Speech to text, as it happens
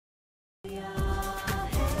Welcome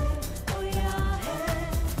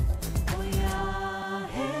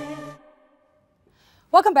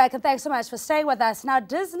back and thanks so much for staying with us. Now,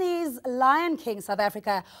 Disney's Lion King South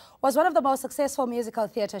Africa was one of the most successful musical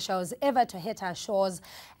theatre shows ever to hit our shores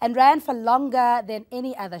and ran for longer than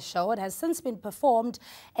any other show. It has since been performed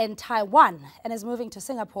in Taiwan and is moving to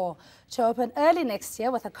Singapore to open early next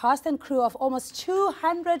year with a cast and crew of almost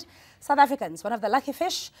 200 South Africans. One of the lucky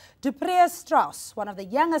fish, DuPreez Strauss, one of the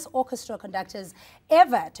youngest orchestra conductors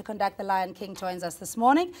ever to conduct the Lion King, joins us this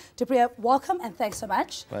morning. DuPreez, welcome and thanks so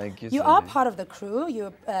much. Thank you. You are part of the crew.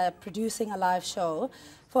 You're producing a live show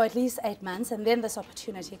for at least 8 months, and then this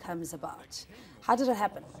opportunity comes about. How did it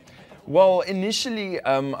happen? Well, initially,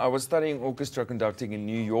 I was studying orchestra conducting in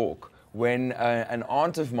New York when an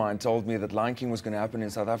aunt of mine told me that Lion King was going to happen in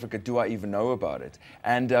South Africa. Do I even know about it?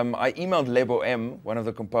 And I emailed Lebo M, one of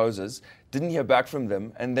the composers, didn't hear back from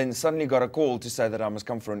them, and then suddenly got a call to say that I must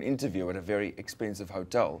come for an interview at a very expensive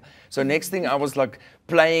hotel. So next thing I was like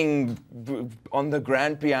playing on the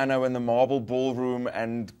grand piano in the marble ballroom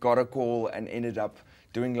and got a call and ended up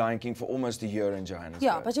doing Lion King for almost a year in Johannesburg.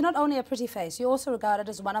 Yeah, but you're not only a pretty face, you're also regarded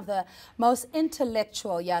as one of the most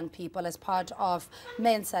intellectual young people as part of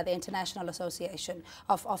Mensa, the International Association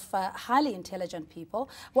of highly intelligent people.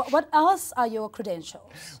 What else are your credentials?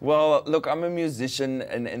 Well, look, I'm a musician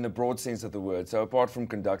in the broad sense of the word. So apart from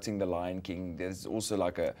conducting the Lion King, there's also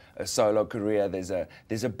like a solo career. There's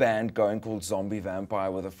a band going called Zombie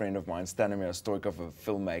Vampire with a friend of mine, Stanimir Stoikov, a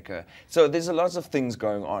filmmaker. So there's a lot of things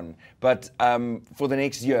going on. But for the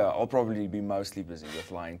next year, I'll probably be mostly busy with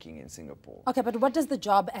Lion King in Singapore. Okay, but what does the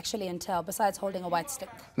job actually entail besides holding a white stick?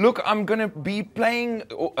 Look, I'm going to be playing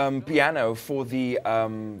piano for the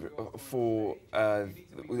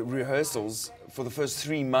rehearsals for the first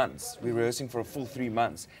 3 months. We're rehearsing for a full 3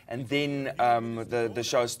 months. And then the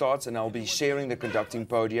show starts and I'll be sharing the conducting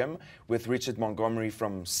podium with Richard Montgomery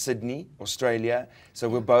from Sydney, Australia. So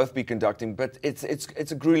we'll both be conducting, but it's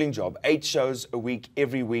a grueling job. 8 shows a week,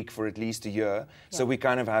 every week for at least a year. Yeah. So we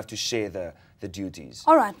kind of have to share the duties.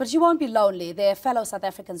 All right, but you won't be lonely. There are fellow South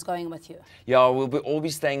Africans going with you. Yeah, we'll all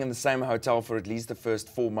be staying in the same hotel for at least the first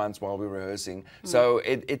 4 months while we're rehearsing. So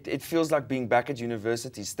it feels like being back at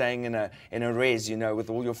university, staying in a res, you know, with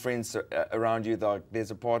all your friends around you.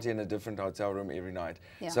 There's a party in a different hotel room every night.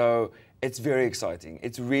 Yeah. So it's very exciting.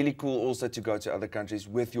 It's really cool also to go to other countries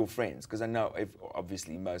with your friends, because I know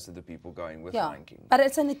obviously most of the people going with Lion King. But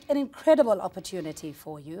it's an incredible opportunity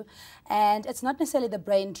for you, and it's not necessarily the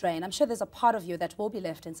brain drain. I'm sure there's a part of you that will be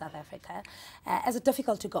left in South Africa. Is it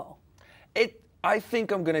difficult to go? I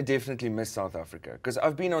think I'm going to definitely miss South Africa, because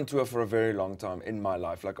I've been on tour for a very long time in my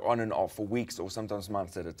life, like on and off for weeks or sometimes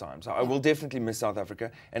months at a time. So I will definitely miss South Africa,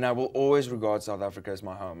 and I will always regard South Africa as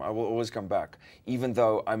my home. I will always come back, even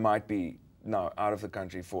though I might be out of the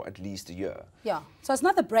country for at least a year. Yeah, so it's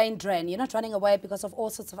not the brain drain. You're not running away because of all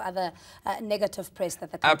sorts of other negative press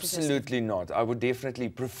that the country Absolutely not. I would definitely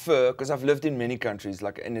prefer, because I've lived in many countries,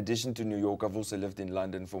 like in addition to New York, I've also lived in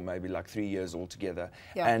London for maybe like 3 years altogether,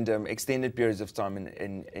 and extended periods of time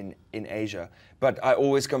in Asia. But I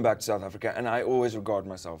always come back to South Africa, and I always regard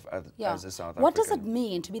myself as a South African. What does it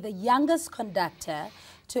mean to be the youngest conductor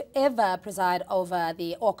to ever preside over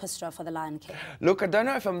the orchestra for the Lion King? Look, I don't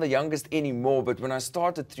know if I'm the youngest anymore, but when I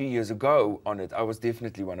started 3 years ago on it, I was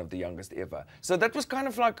definitely one of the youngest ever. So that was kind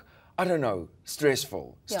of like, I don't know,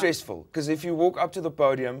 stressful. Stressful, because if you walk up to the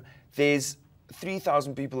podium, there's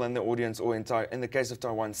 3,000 people in the audience, or in the case of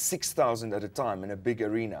Taiwan, 6,000 at a time in a big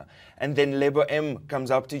arena. And then Lebo M comes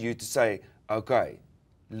up to you to say, okay,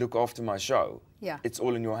 look after my show. Yeah. It's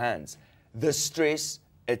all in your hands. The stress,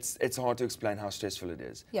 it's hard to explain how stressful it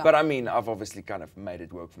is. Yeah. But I mean, I've obviously kind of made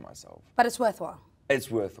it work for myself. But it's worthwhile. It's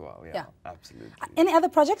worthwhile, yeah, absolutely. Any other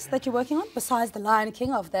projects that you're working on besides the Lion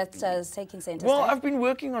King that's taking center stage? Well, I've been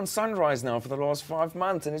working on Sunrise now for the last 5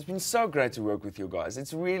 months, and it's been so great to work with you guys.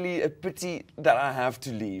 It's really a pity that I have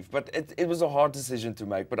to leave, but it was a hard decision to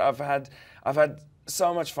make. But I've had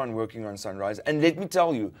so much fun working on Sunrise, and let me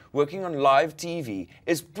tell you, working on live TV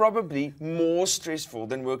is probably more stressful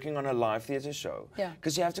than working on a live theatre show,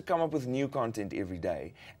 because you have to come up with new content every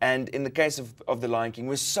day. And in the case of The Lion King,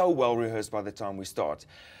 we're so well rehearsed by the time we start.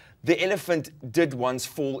 The elephant did once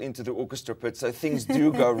fall into the orchestra pit, so things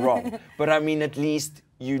do go wrong. But I mean, at least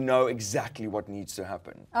you know exactly what needs to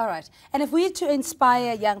happen. All right. And if we're to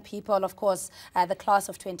inspire young people, of course, the class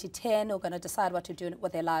of 2010 who are going to decide what to do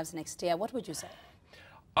with their lives next year, what would you say?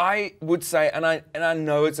 I would say, and I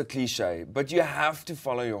know it's a cliche, but you have to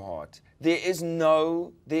follow your heart. there is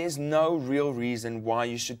no real reason why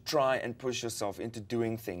you should try and push yourself into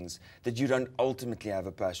doing things that you don't ultimately have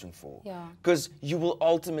a passion for. Yeah. Because you will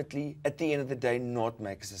ultimately, at the end of the day, not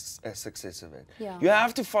make a success of it. Yeah. You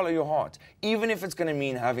have to follow your heart, even if it's going to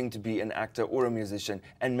mean having to be an actor or a musician,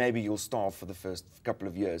 and maybe you'll starve for the first couple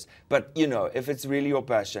of years. But you know, if it's really your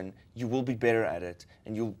passion, you will be better at it,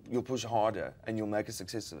 and you'll push harder, and you'll make a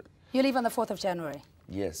success of it. You leave on the 4th of January.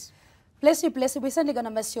 Yes. Bless you, bless you. We're certainly going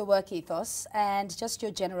to miss your work ethos and just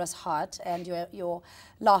your generous heart and your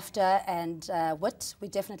laughter and wit. We're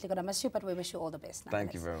definitely going to miss you, but we wish you all the best.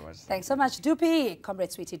 Thank you very much. Thanks so much. DuPreez,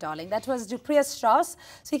 Comrade Sweetie Darling. That was DuPreez Strauss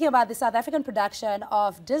speaking about the South African production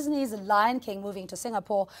of Disney's Lion King moving to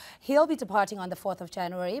Singapore. He'll be departing on the 4th of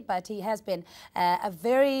January, but he has been a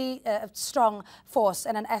very strong force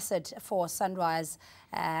and an asset for Sunrise,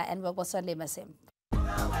 and we'll certainly miss him.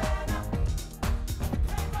 Sunrise.